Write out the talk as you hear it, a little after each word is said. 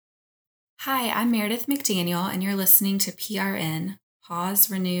Hi, I'm Meredith McDaniel, and you're listening to PRN,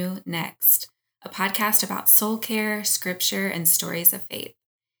 Pause, Renew, Next, a podcast about soul care, scripture, and stories of faith.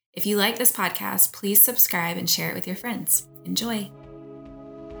 If you like this podcast, please subscribe and share it with your friends. Enjoy.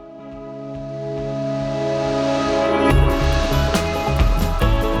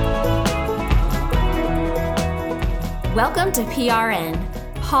 Welcome to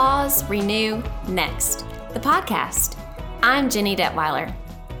PRN, Pause, Renew, Next, the podcast. I'm Jenny Detweiler.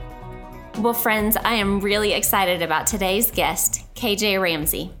 Well, friends, I am really excited about today's guest, KJ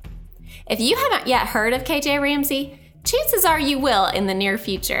Ramsey. If you haven't yet heard of KJ Ramsey, chances are you will in the near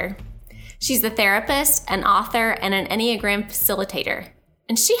future. She's a therapist, an author, and an Enneagram facilitator,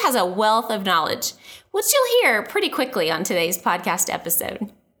 and she has a wealth of knowledge, which you'll hear pretty quickly on today's podcast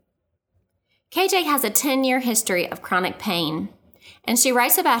episode. KJ has a 10-year history of chronic pain, and she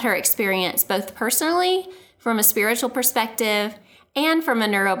writes about her experience both personally, from a spiritual perspective, and from a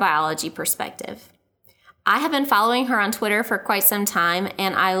neurobiology perspective. I have been following her on Twitter for quite some time,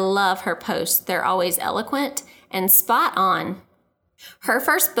 and I love her posts. They're always eloquent and spot on. Her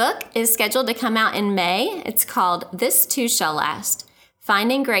first book is scheduled to come out in May. It's called This Too Shall Last: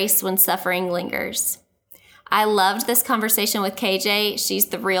 Finding Grace When Suffering Lingers. I loved this conversation with KJ. She's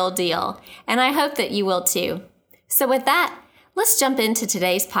the real deal, and I hope that you will too. So with that, let's jump into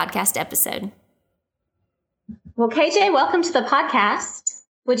today's podcast episode. Well, KJ, welcome to the podcast.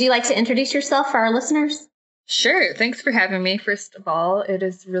 Would you like to introduce yourself for our listeners? Sure. Thanks for having me. First of all, it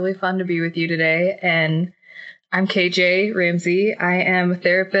is really fun to be with you today. And I'm KJ Ramsey. I am a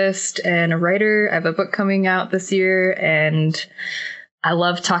therapist and a writer. I have a book coming out this year, and I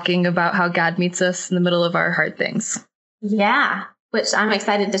love talking about how God meets us in the middle of our hard things. Yeah, which I'm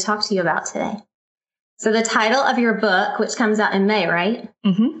excited to talk to you about today. So the title of your book, which comes out in May, right?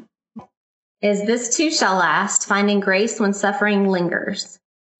 Mm-hmm. Is This Too Shall Last: Finding Grace When Suffering Lingers.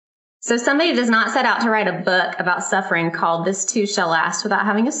 So somebody does not set out to write a book about suffering called This Too Shall Last without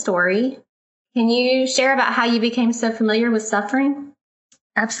having a story. Can you share about how you became so familiar with suffering?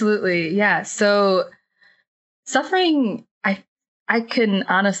 Absolutely. Yeah. So suffering, I can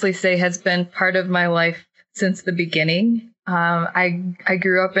honestly say, has been part of my life since the beginning. I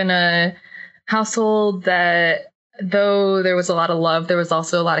grew up in a household that, though there was a lot of love, there was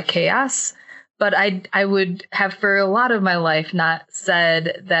also a lot of chaos. But I would have for a lot of my life not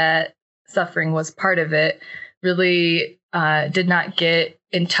said that suffering was part of it. Really did not get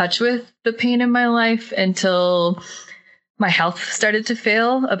in touch with the pain in my life until my health started to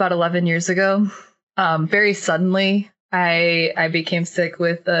fail about 11 years ago. Very suddenly, I became sick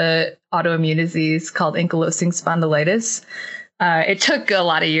with an autoimmune disease called ankylosing spondylitis. It took a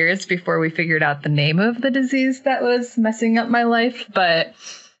lot of years before we figured out the name of the disease that was messing up my life. But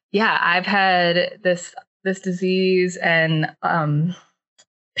yeah, I've had this disease and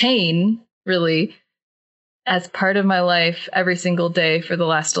pain really as part of my life every single day for the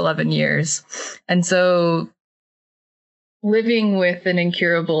last 11 years. And so living with an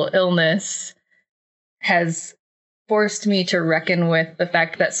incurable illness has forced me to reckon with the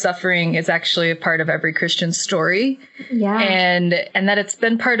fact that suffering is actually a part of every Christian story. Yeah. And that it's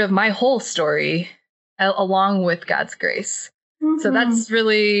been part of my whole story along with God's grace. Mm-hmm. So that's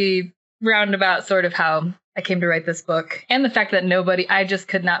really roundabout sort of how I came to write this book. And the fact that I just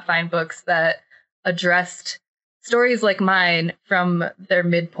could not find books that addressed stories like mine from their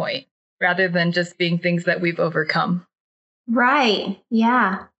midpoint rather than just being things that we've overcome. Right.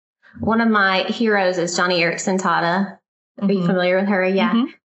 Yeah. One of my heroes is Joni Eareckson Tada. Are you familiar with her? Yeah.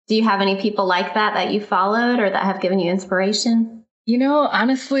 Mm-hmm. Do you have any people like that you followed or that have given you inspiration? You know,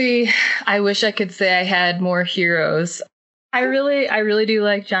 honestly, I wish I could say I had more heroes. I really do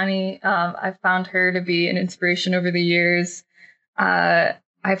like Joni. I've found her to be an inspiration over the years. I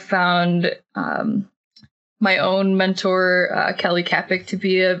found my own mentor, Kelly Kapic, to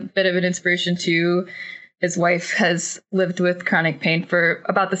be a bit of an inspiration too. His wife has lived with chronic pain for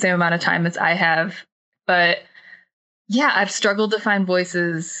about the same amount of time as I have. But yeah, I've struggled to find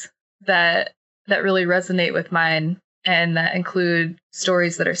voices that really resonate with mine and that include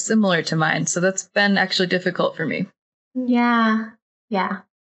stories that are similar to mine. So that's been actually difficult for me. Yeah. Yeah.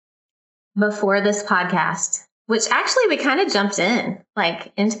 Before this podcast, which actually we kind of jumped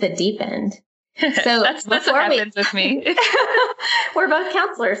into the deep end. So that's what happens with me. We're both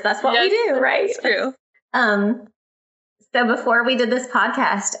counselors. That's what we do, right? It's true. So before we did this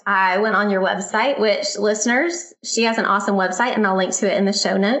podcast, I went on your website, which listeners, she has an awesome website and I'll link to it in the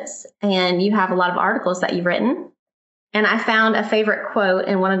show notes. And you have a lot of articles that you've written. And I found a favorite quote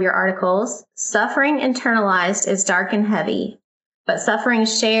in one of your articles: "Suffering internalized is dark and heavy, but suffering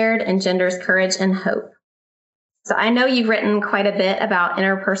shared engenders courage and hope." So I know you've written quite a bit about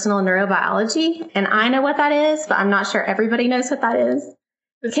interpersonal neurobiology, and I know what that is, but I'm not sure everybody knows what that is.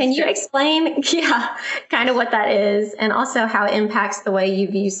 Can you explain, kind of what that is, and also how it impacts the way you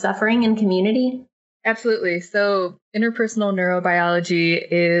view suffering in community? Absolutely. So interpersonal neurobiology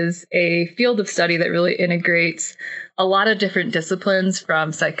is a field of study that really integrates a lot of different disciplines,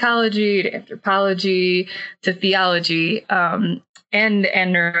 from psychology to anthropology to theology, and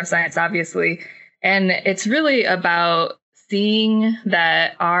neuroscience, obviously. And it's really about seeing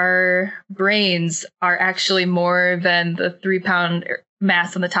that our brains are actually more than the 3-pound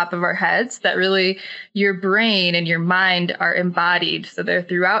mass on the top of our heads, that really your brain and your mind are embodied. So they're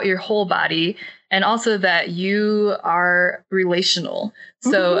throughout your whole body. And also that you are relational.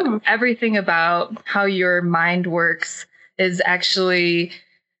 So everything about how your mind works is actually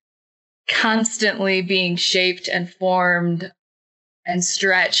constantly being shaped and formed and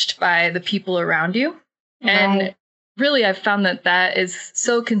stretched by the people around you. Right. And really, I've found that that is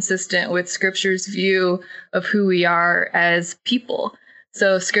so consistent with Scripture's view of who we are as people.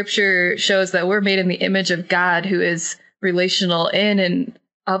 So Scripture shows that we're made in the image of God, who is relational in and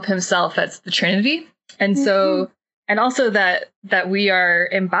of himself. That's the Trinity. And so, and also that we are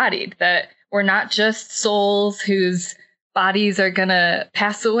embodied, that we're not just souls whose bodies are going to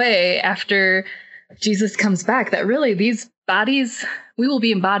pass away after Jesus comes back, that really these bodies, we will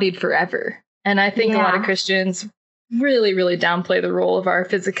be embodied forever. And I think a lot of Christians really, really downplay the role of our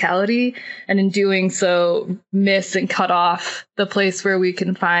physicality, and in doing so miss and cut off the place where we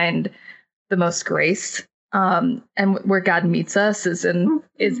can find the most grace. And where God meets us is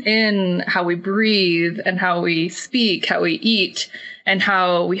in how we breathe and how we speak, how we eat, and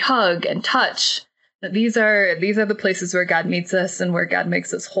how we hug and touch. These are the places where God meets us and where God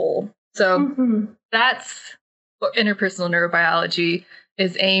makes us whole. So that's what interpersonal neurobiology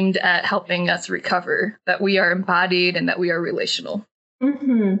is aimed at, helping us recover, that we are embodied and that we are relational.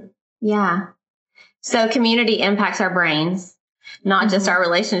 Yeah. So community impacts our brains, not just our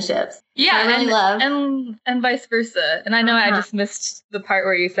relationships. Yeah, I really love. And vice versa. And I know I just missed the part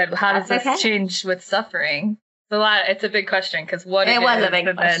where you said, how does this change with suffering? It's a big question, because what it was a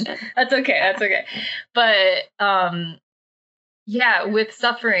big question. That's okay. But with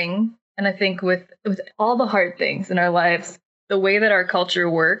suffering, and I think with all the hard things in our lives, the way that our culture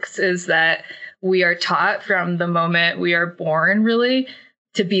works is that we are taught from the moment we are born, really,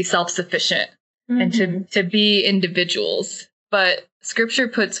 to be self-sufficient and to be individuals. But Scripture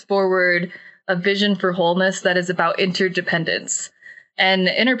puts forward a vision for wholeness that is about interdependence. And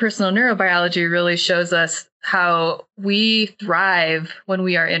interpersonal neurobiology really shows us how we thrive when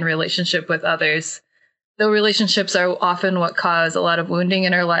we are in relationship with others. Though relationships are often what cause a lot of wounding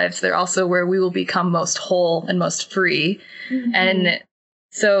in our lives, they're also where we will become most whole and most free. And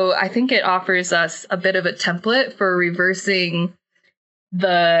so I think it offers us a bit of a template for reversing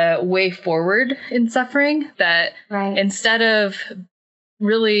the way forward in suffering, that instead of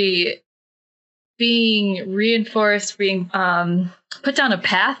really being reinforced, being put down a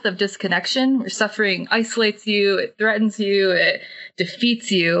path of disconnection where suffering isolates you, it threatens you, it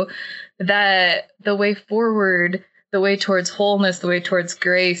defeats you, that the way forward, the way towards wholeness, the way towards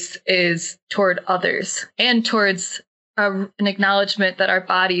grace is toward others, and towards an acknowledgement that our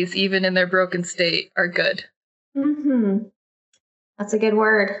bodies, even in their broken state, are good. That's a good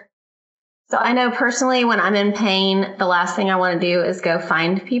word. So I know personally, when I'm in pain, the last thing I want to do is go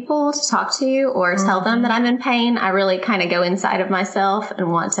find people to talk to or tell them that I'm in pain. I really kind of go inside of myself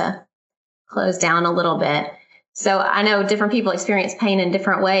and want to close down a little bit. So I know different people experience pain in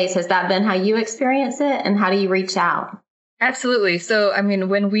different ways. Has that been how you experience it? And how do you reach out? Absolutely. So, I mean,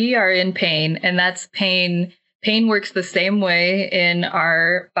 when we are in pain, and that's pain works the same way in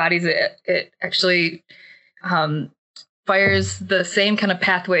our bodies. It actually fires the same kind of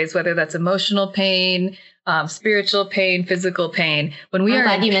pathways, whether that's emotional pain, spiritual pain, physical pain. When we are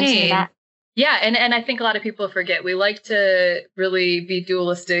in pain, yeah, and I think a lot of people forget. We like to really be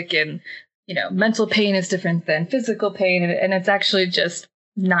dualistic, and mental pain is different than physical pain, and it's actually just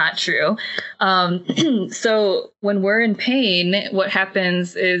not true. So when we're in pain, what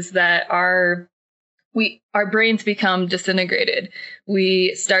happens is that our brains become disintegrated.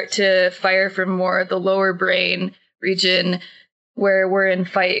 We start to fire from more the lower brain region, where we're in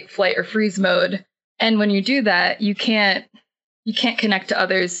fight, flight, or freeze mode. And when you do that, you can't connect to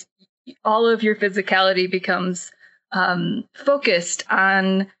others. All of your physicality becomes focused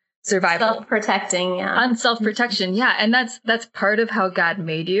on survival, self-protecting, on self-protection. Yeah. And that's part of how God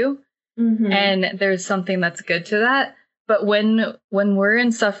made you. And there's something that's good to that. But when we're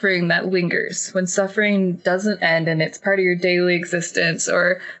in suffering that lingers, when suffering doesn't end and it's part of your daily existence,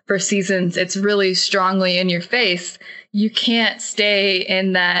 or for seasons it's really strongly in your face, you can't stay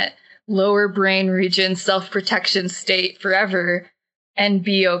in that lower brain region self-protection state forever and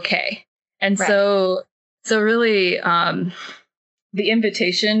be okay. And Right. so really the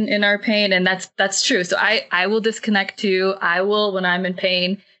invitation in our pain, and that's true. So I will disconnect too. I will, when I'm in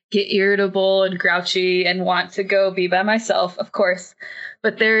pain, get irritable and grouchy and want to go be by myself, of course.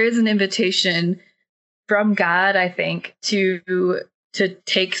 But there is an invitation from God, I think, to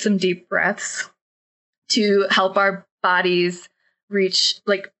take some deep breaths, to help our bodies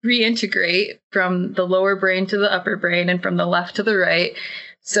reintegrate from the lower brain to the upper brain and from the left to the right,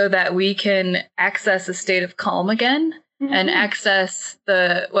 so that we can access a state of calm again, and access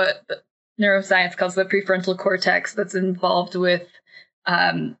what neuroscience calls the prefrontal cortex, that's involved with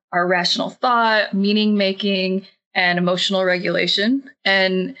our rational thought, meaning making, and emotional regulation.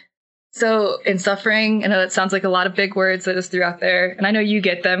 And so in suffering, I know that sounds like a lot of big words that is threw out there, and I know you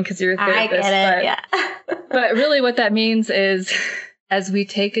get them because you're a therapist. I get it, yeah. But really what that means is, as we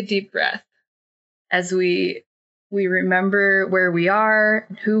take a deep breath, as we remember where we are,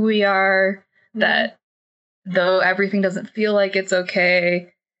 who we are, that though everything doesn't feel like it's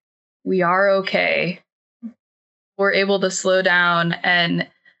okay, we are okay. We're able to slow down and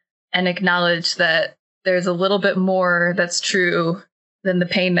acknowledge that there's a little bit more that's true than the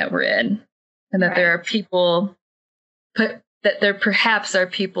pain that we're in, and that Right. there are people, that there perhaps are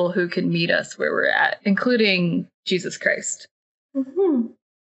people who can meet us where we're at, including Jesus Christ.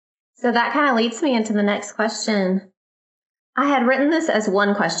 So that kind of leads me into the next question. I had written this as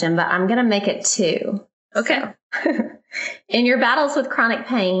one question, but I'm going to make it two. Okay. So, in your battles with chronic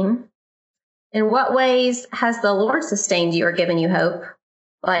pain, in what ways has the Lord sustained you or given you hope?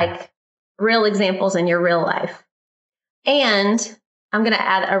 Like real examples in your real life. And I'm going to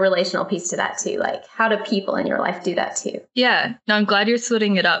add a relational piece to that too. Like, how do people in your life do that too? Yeah. No, I'm glad you're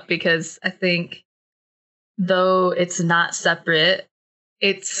splitting it up, because I think though it's not separate,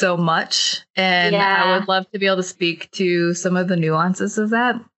 it's so much. And Yeah. I would love to be able to speak to some of the nuances of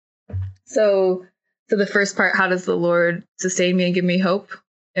that. So the first part, how does the Lord sustain me and give me hope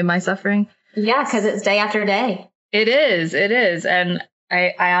in my suffering? Yeah, because it's day after day. It is. And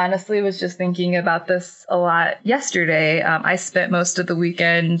I honestly was just thinking about this a lot yesterday. I spent most of the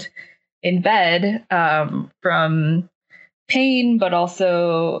weekend in bed from pain, but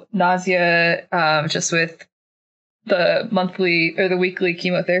also nausea, just with the monthly or the weekly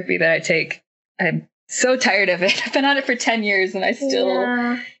chemotherapy that I take. I'm so tired of it. I've been on it for 10 years and I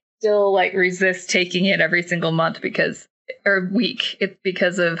still like resist taking it every single month or week. It's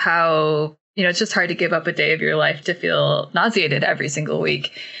because of how, it's just hard to give up a day of your life to feel nauseated every single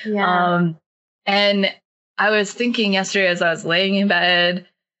week. Yeah. And I was thinking yesterday as I was laying in bed,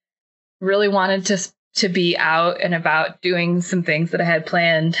 really wanted to be out and about doing some things that I had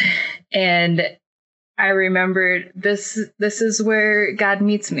planned. And I remembered this is where God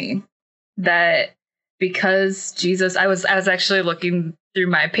meets me. That because Jesus, I was actually looking through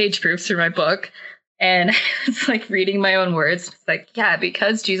my page proofs for my book, and it's like reading my own words. It's like, yeah,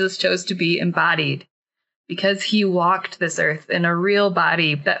 because Jesus chose to be embodied, because he walked this earth in a real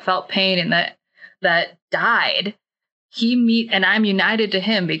body that felt pain and that died, and I'm united to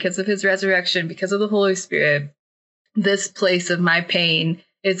him because of his resurrection, because of the Holy Spirit. This place of my pain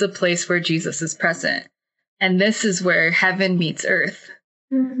is a place where Jesus is present. And this is where heaven meets earth.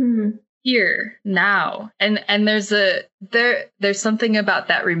 Here, now. And there's something about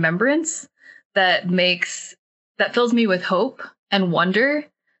that remembrance that fills me with hope and wonder.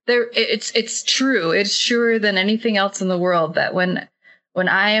 It's true. It's truer than anything else in the world, that when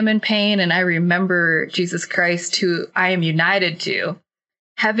I am in pain and I remember Jesus Christ, who I am united to,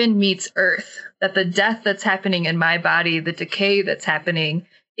 heaven meets earth, that the death that's happening in my body, the decay that's happening,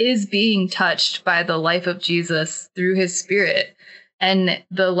 is being touched by the life of Jesus through his Spirit. And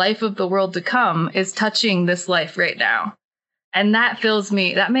the life of the world to come is touching this life right now. And that fills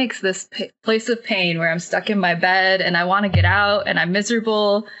me, that makes this place of pain where I'm stuck in my bed and I want to get out and I'm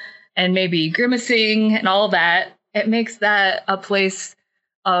miserable and maybe grimacing and all that. It makes that a place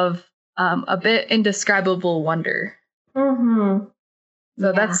of a bit indescribable wonder. So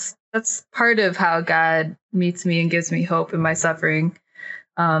that's part of how God meets me and gives me hope in my suffering,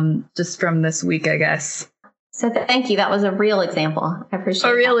 just from this week, I guess. So thank you. That was a real example. I appreciate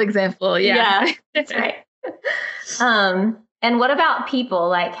it. A real example. Yeah. That's right. And what about people?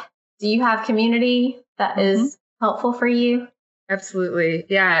 Like, do you have community that is helpful for you? Absolutely.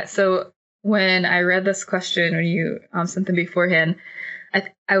 Yeah. So when I read this question, when you sent them beforehand,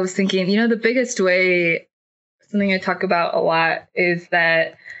 I was thinking, the biggest way something I talk about a lot is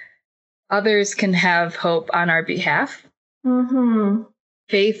that others can have hope on our behalf. Mm-hmm.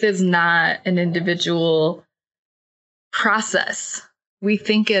 Faith is not an individual process. We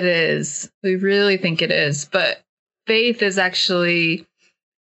think it is. We really think it is. But faith is actually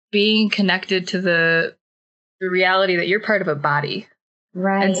being connected to the reality that you're part of a body.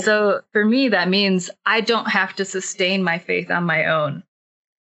 Right. And so for me, that means I don't have to sustain my faith on my own,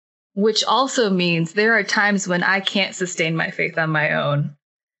 which also means there are times when I can't sustain my faith on my own.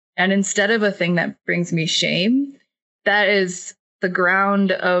 And instead of a thing that brings me shame, that is the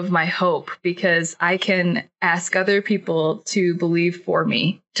ground of my hope, because I can ask other people to believe for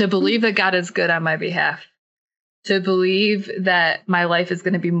me, to believe that God is good on my behalf, to believe that my life is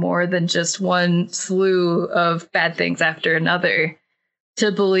going to be more than just one slew of bad things after another,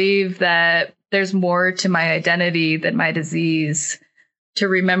 to believe that there's more to my identity than my disease, to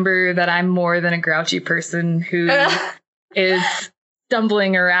remember that I'm more than a grouchy person who is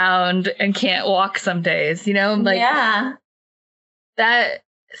stumbling around and can't walk some days, yeah. That.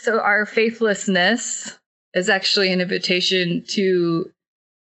 So our faithlessness is actually an invitation to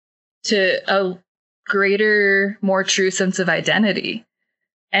a greater, more true sense of identity.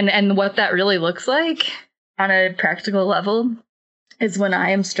 And what that really looks like on a practical level is when I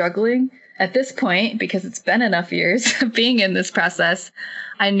am struggling at this point, because it's been enough years of being in this process,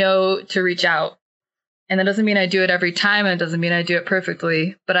 I know to reach out. And that doesn't mean I do it every time. And it doesn't mean I do it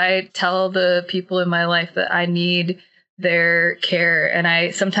perfectly. But I tell the people in my life that I need their care. And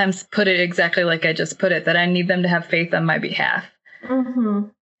I sometimes put it exactly like I just put it, that I need them to have faith on my behalf. Mm-hmm.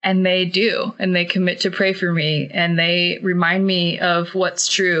 And they do. And they commit to pray for me. And they remind me of what's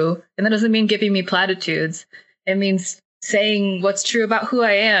true. And that doesn't mean giving me platitudes. It means saying what's true about who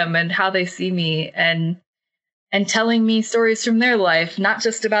I am and how they see me, and telling me stories from their life, not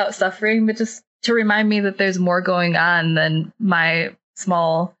just about suffering, but just to remind me that there's more going on than my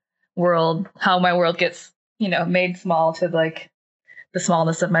small world, how my world gets, made small to like the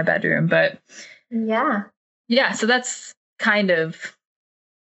smallness of my bedroom. But yeah, so that's kind of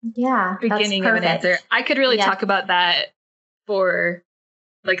beginning of an answer. I could really talk about that for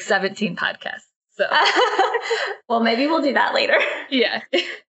like 17 podcasts. So well, maybe we'll do that later. Yeah.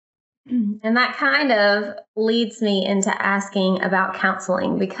 And that kind of leads me into asking about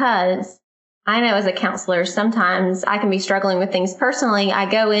counseling, because I know as a counselor, sometimes I can be struggling with things personally. I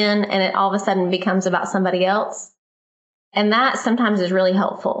go in and it all of a sudden becomes about somebody else. And that sometimes is really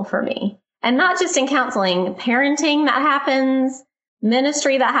helpful for me. And not just in counseling, parenting that happens,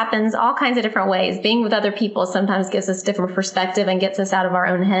 ministry that happens, all kinds of different ways. Being with other people sometimes gives us different perspective and gets us out of our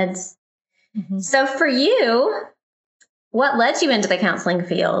own heads. Mm-hmm. So for you, what led you into the counseling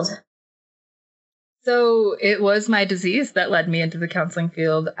field? So it was my disease that led me into the counseling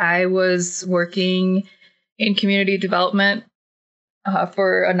field. I was working in community development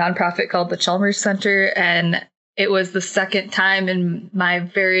for a nonprofit called the Chalmers Center. And it was the second time in my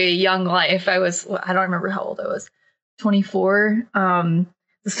very young life. I don't remember how old I was, 24.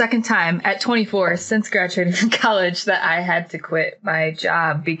 The second time at 24 since graduating from college that I had to quit my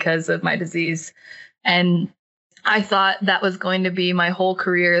job because of my disease. And I thought that was going to be my whole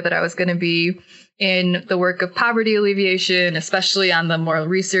career, that I was going to be in the work of poverty alleviation, especially on the more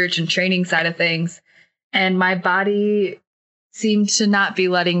research and training side of things. And my body seemed to not be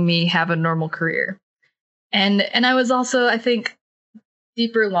letting me have a normal career. And I was also, I think,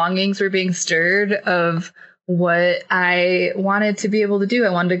 deeper longings were being stirred of what I wanted to be able to do. I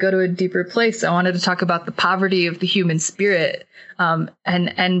wanted to go to a deeper place. I wanted to talk about the poverty of the human spirit,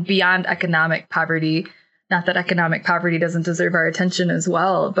 and beyond economic poverty. Not that economic poverty doesn't deserve our attention as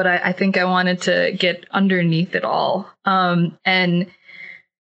well, but I think I wanted to get underneath it all. And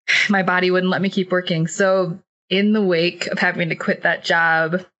my body wouldn't let me keep working. So in the wake of having to quit that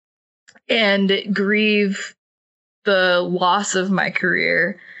job and grieve the loss of my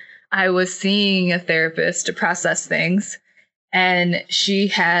career, I was seeing a therapist to process things, and she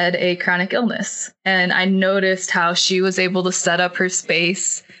had a chronic illness. And I noticed how she was able to set up her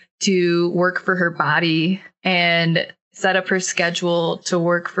space to work for her body and set up her schedule to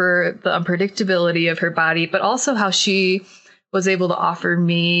work for the unpredictability of her body, but also how she was able to offer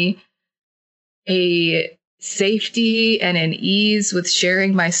me a safety and an ease with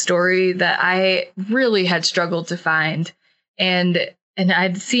sharing my story that I really had struggled to find. And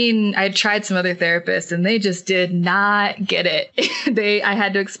I'd tried some other therapists and they just did not get it. I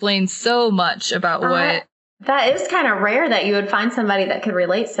had to explain so much about what. That is kind of rare that you would find somebody that could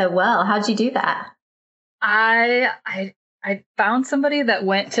relate so well. How'd you do that? I found somebody that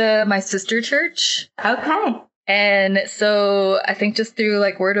went to my sister church. Okay. And so I think just through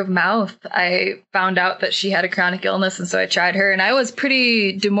like word of mouth, I found out that she had a chronic illness. And so I tried her, and I was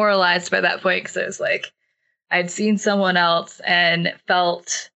pretty demoralized by that point because it was like I'd seen someone else and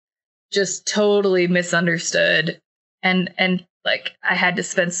felt just totally misunderstood. And like I had to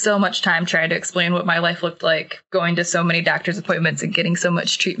spend so much time trying to explain what my life looked like, going to so many doctor's appointments and getting so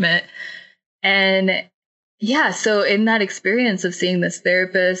much treatment. And yeah, so in that experience of seeing this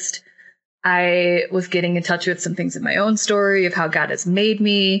therapist, I was getting in touch with some things in my own story of how God has made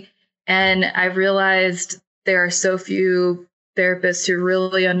me. And I realized there are so few therapists who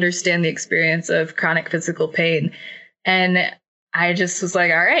really understand the experience of chronic physical pain. And I just was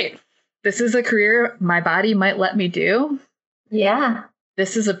like, all right, this is a career my body might let me do. Yeah.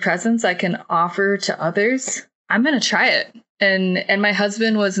 This is a presence I can offer to others. I'm going to try it. And my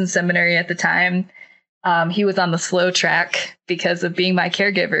husband was in seminary at the time. He was on the slow track because of being my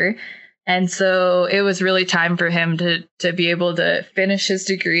caregiver. And so it was really time for him to be able to finish his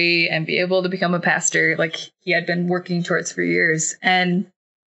degree and be able to become a pastor like he had been working towards for years. And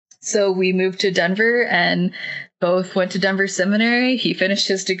so we moved to Denver and both went to Denver Seminary. He finished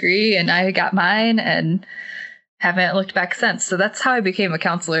his degree and I got mine and haven't looked back since. So that's how I became a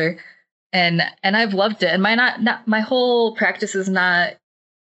counselor. And I've loved it. And my whole practice is not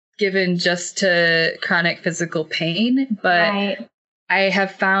given just to chronic physical pain, but right. I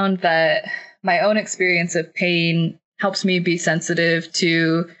have found that my own experience of pain helps me be sensitive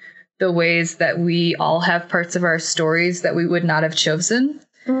to the ways that we all have parts of our stories that we would not have chosen.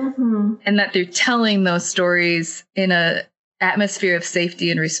 Mm-hmm. And that through telling those stories in an atmosphere of safety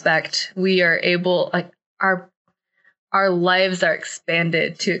and respect, we are able, like our lives are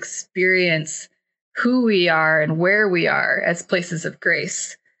expanded to experience who we are and where we are as places of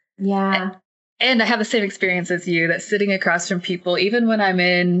grace. Yeah. And I have the same experience as you, that sitting across from people, even when I'm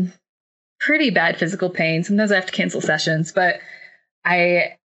in pretty bad physical pain, sometimes I have to cancel sessions, but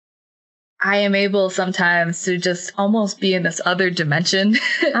I am able sometimes to just almost be in this other dimension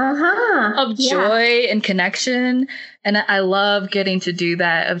of joy and connection. And I love getting to do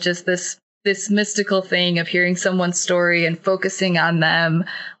that, of just this mystical thing of hearing someone's story and focusing on them,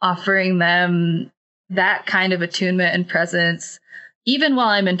 offering them that kind of attunement and presence. Even while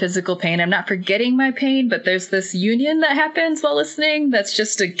I'm in physical pain, I'm not forgetting my pain, but there's this union that happens while listening that's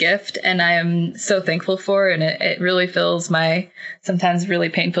just a gift, and I am so thankful for, and it really fills my sometimes really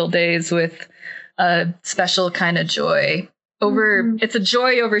painful days with a special kind of joy. It's a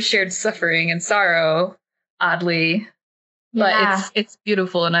joy over shared suffering and sorrow, oddly, but it's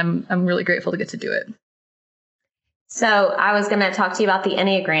beautiful, and I'm really grateful to get to do it. So I was going to talk to you about the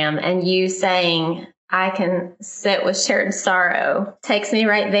Enneagram, and you saying I can sit with shared sorrow takes me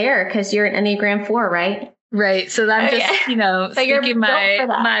right there, because you're an Enneagram 4, right? Right. So I'm just, so speaking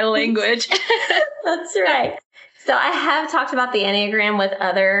my language. That's right. So I have talked about the Enneagram with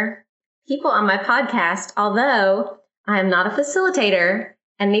other people on my podcast, although I am not a facilitator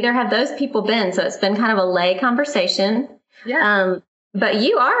and neither have those people been. So it's been kind of a lay conversation. Yeah. But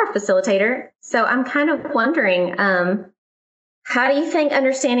you are a facilitator. So I'm kind of wondering, how do you think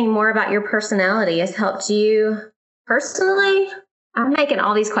understanding more about your personality has helped you personally? I'm making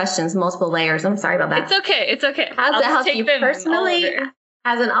all these questions multiple layers. I'm sorry about that. It's okay. It's okay. How does it help you personally,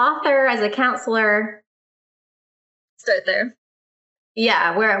 as an author, as a counselor? Start there.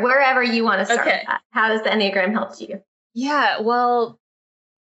 Yeah, wherever you want to start. Okay. How does the Enneagram help you? Yeah, well,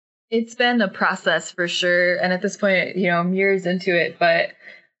 it's been a process for sure. And at this point, I'm years into it, but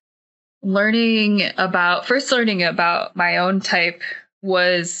learning about my own type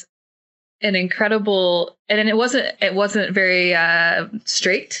was an incredible, and it wasn't very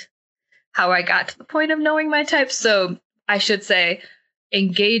straight how I got to the point of knowing my type. So I should say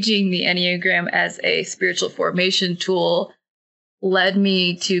engaging the Enneagram as a spiritual formation tool led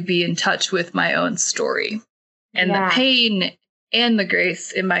me to be in touch with my own story and the pain and the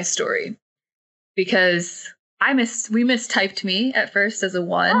grace in my story, because we mistyped me at first as a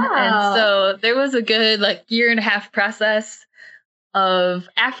 1. Oh. And so there was a good year and a half process of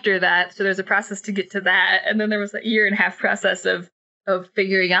after that. So there's a process to get to that. And then there was a year and a half process of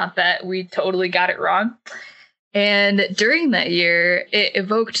figuring out that we totally got it wrong. And during that year, it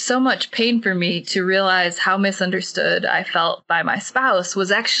evoked so much pain for me to realize how misunderstood I felt by my spouse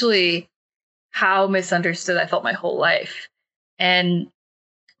was actually how misunderstood I felt my whole life. And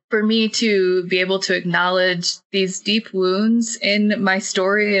for me to be able to acknowledge these deep wounds in my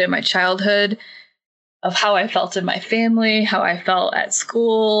story and in my childhood of how I felt in my family, how I felt at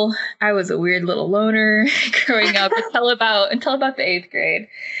school. I was a weird little loner growing up until about the 8th grade.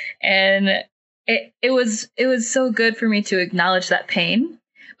 And it was so good for me to acknowledge that pain,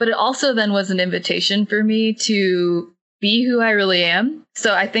 but it also then was an invitation for me to be who I really am.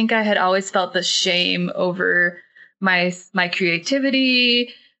 So I think I had always felt the shame over my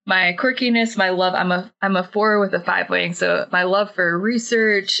creativity, my quirkiness, my love. I'm a 4 with a 5 wing, so my love for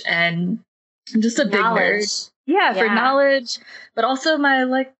research and I'm just a big nerd. Yeah, for knowledge, but also my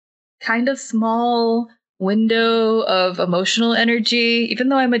like kind of small window of emotional energy. Even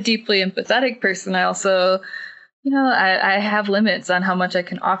though I'm a deeply empathetic person, I also, I have limits on how much I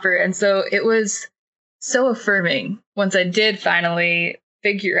can offer. And so it was so affirming once I did finally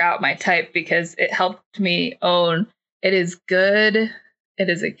figure out my type, because it helped me own it is good. It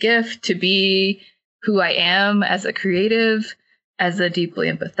is a gift to be who I am as a creative, as a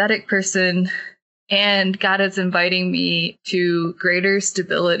deeply empathetic person. And God is inviting me to greater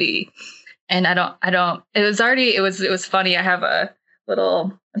stability. And it was funny. I have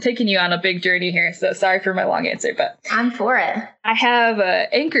I'm taking you on a big journey here. So sorry for my long answer, but I'm for it. I have an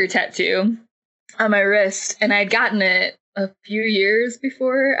anchor tattoo on my wrist, and I'd gotten it a few years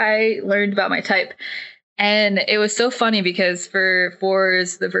before I learned about my type. And it was so funny because for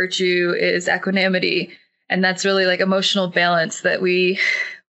 4s, the virtue is equanimity. And that's really like emotional balance, that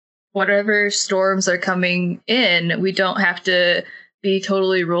whatever storms are coming in, we don't have to be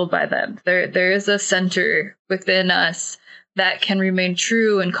totally ruled by them. There is a center within us that can remain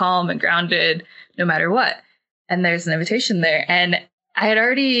true and calm and grounded no matter what. And there's an invitation there. And I had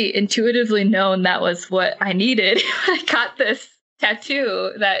already intuitively known that was what I needed when I got this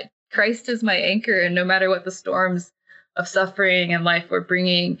tattoo, that Christ is my anchor. And no matter what the storms of suffering and life were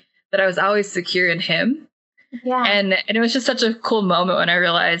bringing, that I was always secure in him. Yeah. And it was just such a cool moment when I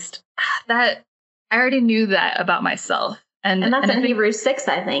realized that I already knew that about myself. And that's in Hebrews 6,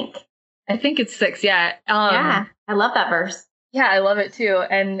 I think. I think it's 6, yeah. Yeah, I love that verse. Yeah, I love it too.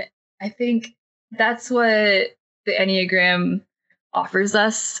 And I think that's what the Enneagram offers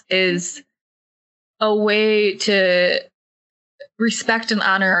us, is a way to respect and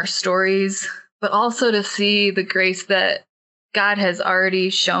honor our stories, but also to see the grace that God has already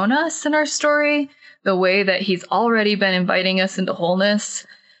shown us in our story, the way that he's already been inviting us into wholeness,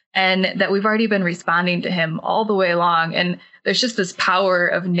 and that we've already been responding to him all the way along. And there's just this power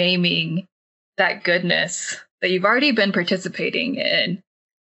of naming that goodness that you've already been participating in.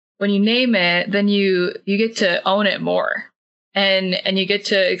 When you name it, then you get to own it more. And you get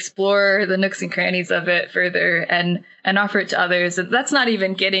to explore the nooks and crannies of it further and offer it to others. And that's not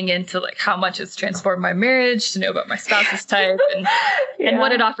even getting into like how much it's transformed my marriage, to know about my spouse's type and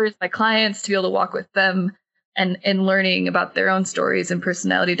what it offers my clients to be able to walk with them and learning about their own stories and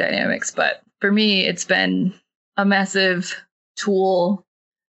personality dynamics. But for me, it's been a massive tool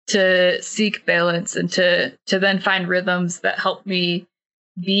to seek balance and to then find rhythms that help me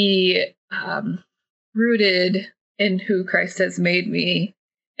be rooted in who Christ has made me,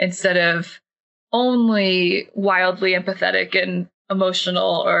 instead of only wildly empathetic and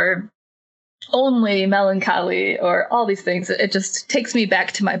emotional, or only melancholy, or all these things. It just takes me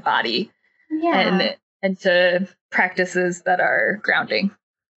back to my body and to practices that are grounding.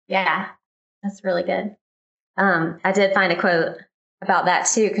 Yeah, that's really good. I did find a quote about that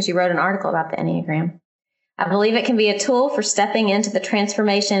too, because you wrote an article about the Enneagram. I believe it can be a tool for stepping into the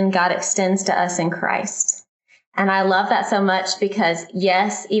transformation God extends to us in Christ. And I love that so much because,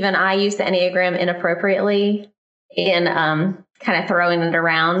 yes, even I use the Enneagram inappropriately in kind of throwing it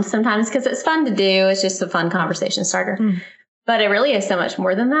around sometimes because it's fun to do. It's just a fun conversation starter. But it really is so much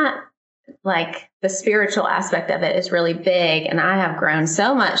more than that. Like the spiritual aspect of it is really big. And I have grown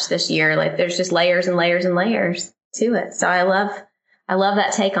so much this year. Like there's just layers and layers and layers to it. So I love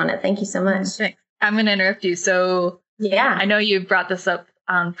that take on it. Thank you so much. Thanks. I'm going to interrupt you. So yeah, I know you brought this up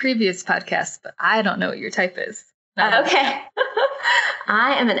on previous podcasts, but I don't know what your type is. Okay.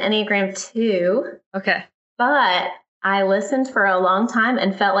 I am an Enneagram 2. Okay. But I listened for a long time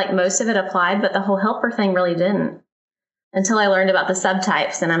and felt like most of it applied, but the whole helper thing really didn't until I learned about the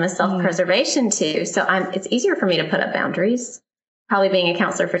subtypes. And I'm a self-preservation 2. So it's easier for me to put up boundaries. Probably being a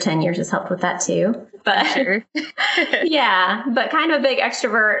counselor for 10 years has helped with that too. But sure. Yeah, but kind of a big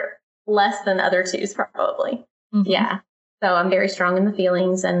extrovert, less than other 2s probably. Yeah. So I'm very strong in the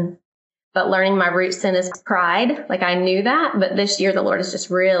feelings, but learning my root sin is pride. Like I knew that, but this year the Lord has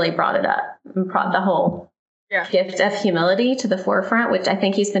just really brought it up and brought the whole gift of humility to the forefront, which I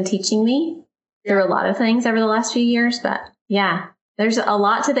think he's been teaching me through a lot of things over the last few years. But yeah, there's a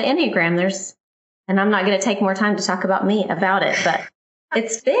lot to the Enneagram. And I'm not going to take more time to talk about me about it, but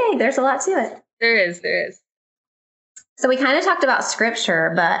it's big. There's a lot to it. There is. So we kind of talked about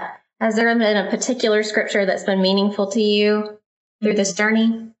scripture, but has there been a particular scripture that's been meaningful to you through this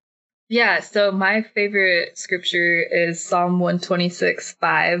journey? Yeah, so my favorite scripture is Psalm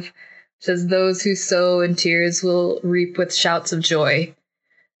 126:5, which says, "Those who sow in tears will reap with shouts of joy."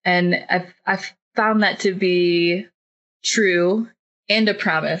 And I've found that to be true and a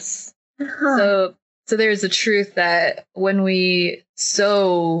promise. So there's a truth that when we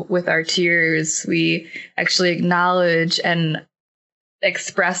sow with our tears, we actually acknowledge and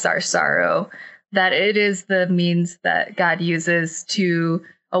express our sorrow, that it is the means that God uses to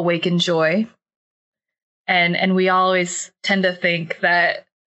awaken joy. And we always tend to think that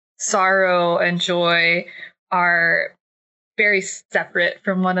sorrow and joy are very separate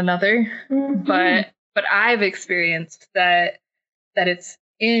from one another. Mm-hmm. But I've experienced that it's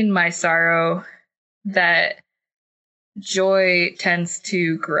in my sorrow that joy tends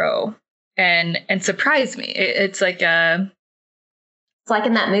to grow and surprise me. It's like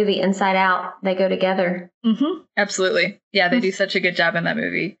in that movie Inside Out. They go together. Mm-hmm. Absolutely. Yeah, they do such a good job in that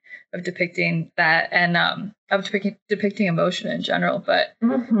movie of depicting that and of depicting emotion in general. But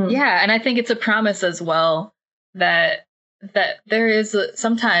yeah, and I think it's a promise as well that there is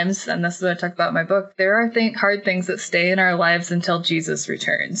sometimes, and this is what I talk about in my book, there are hard things that stay in our lives until Jesus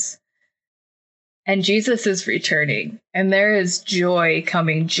returns. And Jesus is returning, and there is joy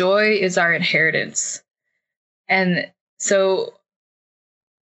coming. Joy is our inheritance. And so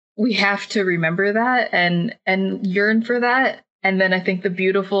we have to remember that and yearn for that. And then I think the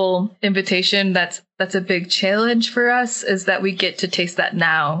beautiful invitation that's a big challenge for us is that we get to taste that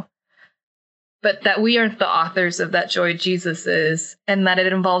now. But that we aren't the authors of that joy, Jesus is, and that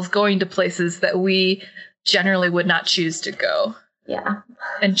it involves going to places that we generally would not choose to go. Yeah.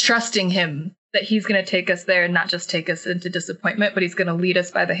 And trusting him that he's going to take us there and not just take us into disappointment, but he's going to lead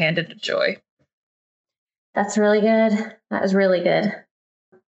us by the hand into joy. That's really good. That is really good.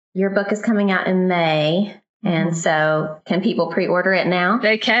 Your book is coming out in May. And so can people pre-order it now?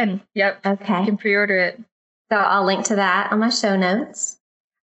 They can. Yep. Okay. You can pre-order it. So I'll link to that on my show notes.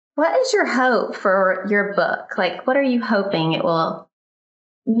 What is your hope for your book? Like, what are you hoping it will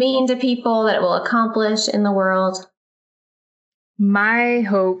mean to people, that it will accomplish in the world? My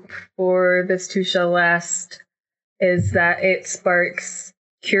hope for This Too Shall Last is that it sparks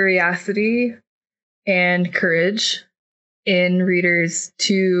curiosity and courage in readers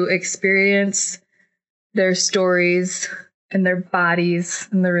to experience their stories and their bodies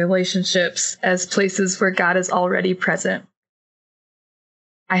and their relationships as places where God is already present.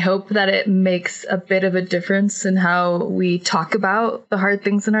 I hope that it makes a bit of a difference in how we talk about the hard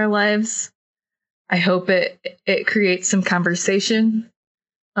things in our lives. I hope it creates some conversation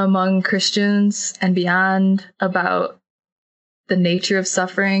among Christians and beyond about the nature of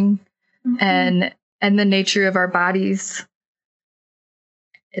suffering and the nature of our bodies.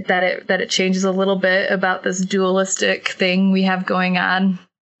 That it changes a little bit about this dualistic thing we have going on.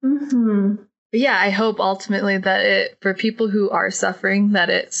 But yeah, I hope ultimately that for people who are suffering, that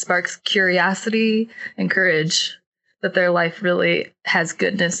it sparks curiosity and courage, that their life really has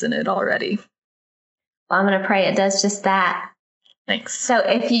goodness in it already. Well, I'm going to pray it does just that. Thanks. So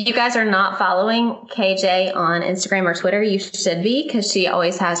if you guys are not following KJ on Instagram or Twitter, you should be, because she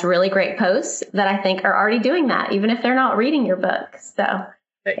always has really great posts that I think are already doing that, even if they're not reading your book. So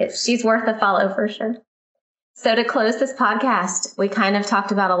she's worth a follow for sure. So to close this podcast, we kind of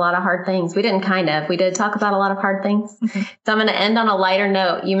talked about a lot of hard things. We did talk about a lot of hard things. So I'm going to end on a lighter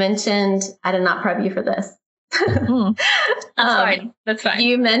note. You mentioned, I did not prep you for this. That's fine.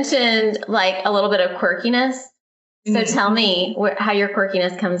 You mentioned like a little bit of quirkiness. So tell me how your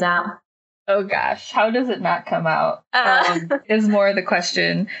quirkiness comes out. Oh gosh, how does it not come out? Is more the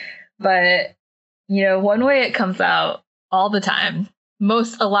question. But, one way it comes out all the time,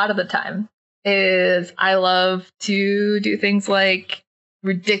 a lot of the time, is I love to do things like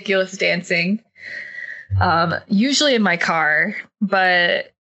ridiculous dancing, usually in my car,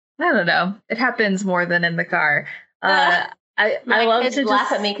 but I don't know. It happens more than in the car. I love to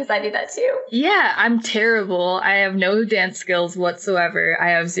laugh at me because I do that too. Yeah, I'm terrible. I have no dance skills whatsoever.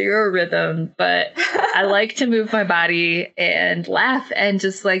 I have zero rhythm, but I like to move my body and laugh and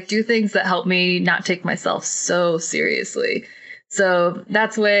just like do things that help me not take myself so seriously. So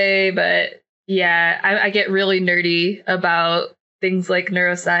that's but yeah, I get really nerdy about things like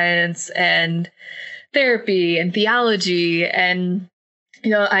neuroscience and therapy and theology. And,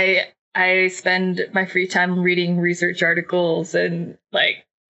 I spend my free time reading research articles and when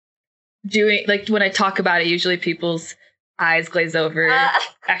I talk about it, usually people's eyes glaze over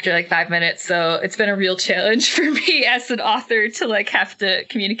after 5 minutes. So it's been a real challenge for me as an author to have to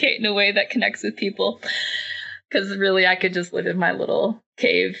communicate in a way that connects with people. Because really I could just live in my little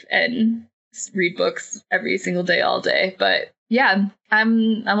cave and read books every single day, all day. But Yeah,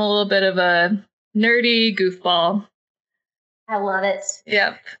 I'm a little bit of a nerdy goofball. I love it.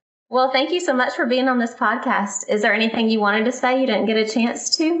 Yep. Well, thank you so much for being on this podcast. Is there anything you wanted to say you didn't get a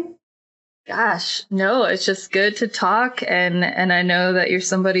chance to? Gosh, no, it's just good to talk. And I know that you're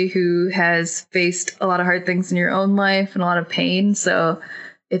somebody who has faced a lot of hard things in your own life and a lot of pain. So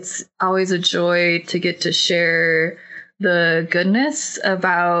it's always a joy to get to share the goodness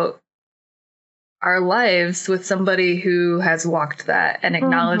about our lives with somebody who has walked that and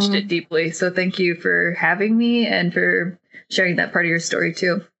acknowledged it deeply. So thank you for having me and for sharing that part of your story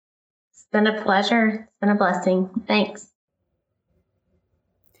too. It's been a pleasure. It's been a blessing. Thanks.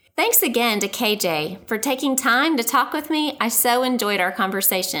 Thanks again to KJ for taking time to talk with me. I so enjoyed our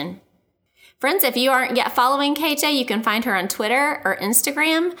conversation. Friends, if you aren't yet following KJ, you can find her on Twitter or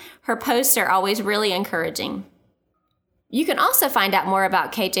Instagram. Her posts are always really encouraging. You can also find out more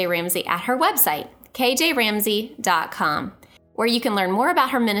about KJ Ramsey at her website, kjramsey.com, where you can learn more about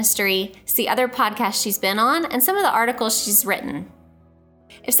her ministry, see other podcasts she's been on, and some of the articles she's written.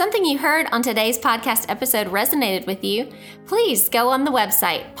 If something you heard on today's podcast episode resonated with you, please go on the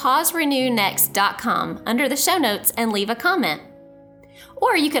website, pauserenewnext.com, under the show notes and leave a comment.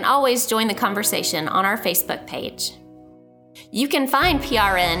 Or you can always join the conversation on our Facebook page. You can find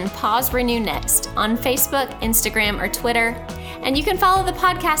PRN Pause Renew Next on Facebook, Instagram, or Twitter, and you can follow the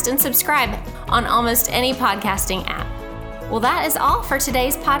podcast and subscribe on almost any podcasting app. Well, that is all for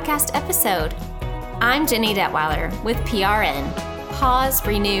today's podcast episode. I'm Jenny Detweiler with PRN, Pause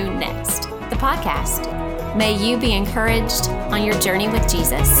Renew Next, the podcast. May you be encouraged on your journey with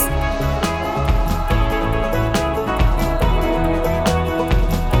Jesus.